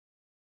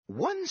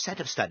One set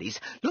of studies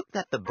looked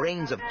at the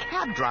brains of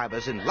cab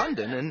drivers in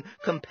London and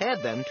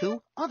compared them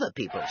to other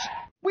people's.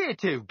 Where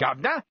to,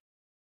 Governor?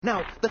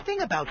 Now, the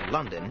thing about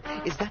London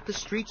is that the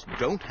streets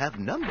don't have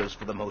numbers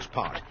for the most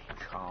part.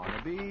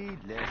 Carnaby,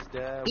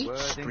 Leicester, Each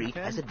Worthington, street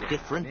has a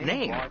different Downing,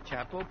 name.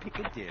 Whitechapel,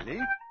 Piccadilly.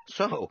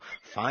 So,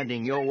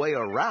 finding your way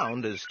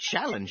around is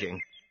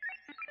challenging.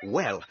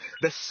 Well,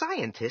 the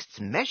scientists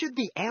measured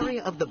the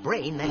area of the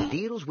brain that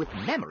deals with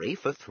memory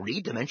for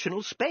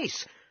three-dimensional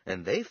space,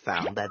 and they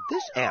found that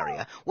this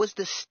area was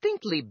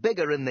distinctly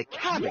bigger in the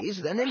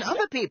cabbies than in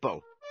other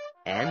people.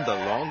 And the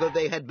longer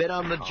they had been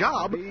on the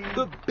job,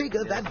 the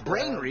bigger that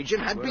brain region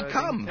had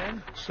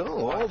become.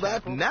 So all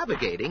that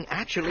navigating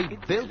actually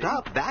built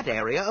up that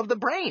area of the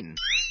brain.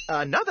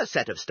 Another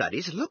set of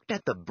studies looked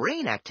at the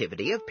brain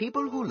activity of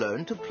people who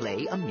learn to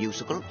play a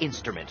musical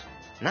instrument.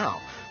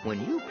 Now, when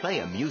you play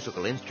a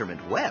musical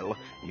instrument well,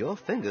 your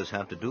fingers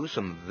have to do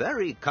some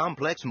very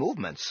complex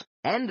movements.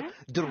 And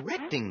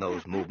directing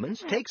those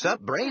movements takes up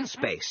brain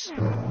space.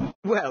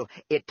 Well,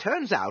 it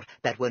turns out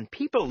that when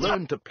people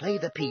learn to play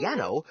the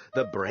piano,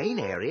 the brain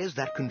areas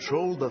that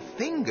control the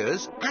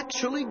fingers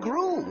actually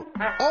grew.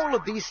 All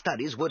of these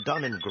studies were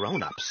done in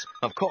grown-ups.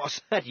 Of course,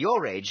 at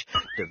your age,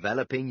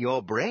 developing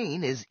your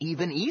brain is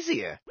even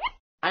easier.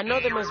 I know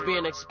there must be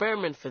an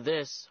experiment for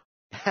this.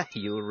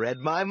 You read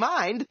my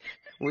mind.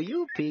 Were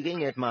you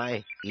peeking at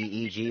my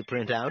EEG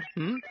printout?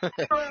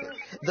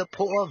 The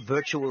poor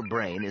virtual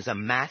brain is a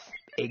math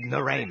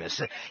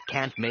ignoramus.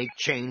 Can't make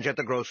change at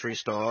the grocery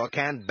store,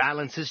 can't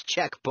balance his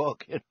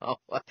checkbook,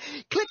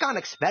 Click on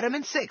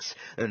Experiment 6,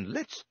 and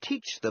let's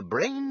teach the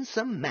brain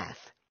some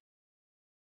math.